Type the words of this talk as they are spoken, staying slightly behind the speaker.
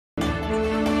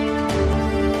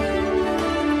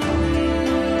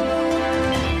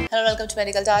Hello, welcome to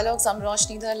Medical Dialogues. I'm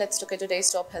Roshni Dhar. Let's look at today's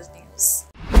top health news.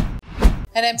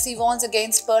 NMC warns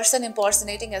against person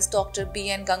impersonating as Dr.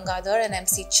 N Gangadhar,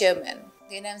 NMC chairman.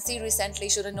 The NMC recently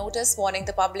issued a notice warning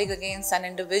the public against an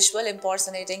individual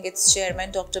impersonating its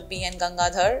chairman, Dr. N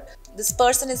Gangadhar. This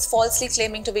person is falsely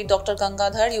claiming to be Dr.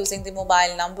 Gangadhar using the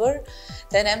mobile number.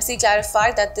 The NMC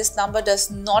clarified that this number does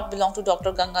not belong to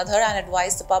Dr. Gangadhar and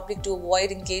advised the public to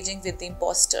avoid engaging with the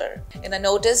imposter. In a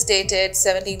notice dated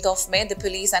 17th of May, the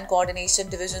Police and Coordination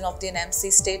Division of the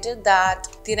NMC stated that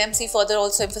the NMC further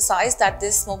also emphasized that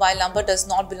this mobile number does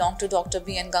not belong to Dr.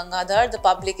 N Gangadhar. The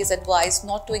public is advised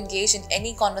not to engage in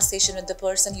any conversation with the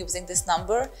person using this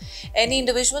number. Any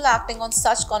individual acting on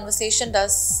such conversation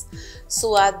does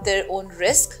so at their own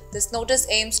risk. This notice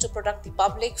aims to protect the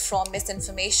public from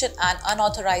misinformation and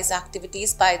unauthorized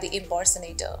activities by the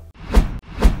impersonator.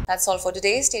 That's all for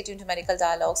today. Stay tuned to Medical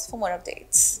Dialogues for more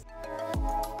updates.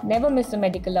 Never miss a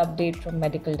medical update from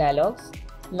Medical Dialogues.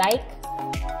 Like,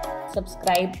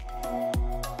 subscribe,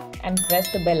 and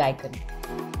press the bell icon.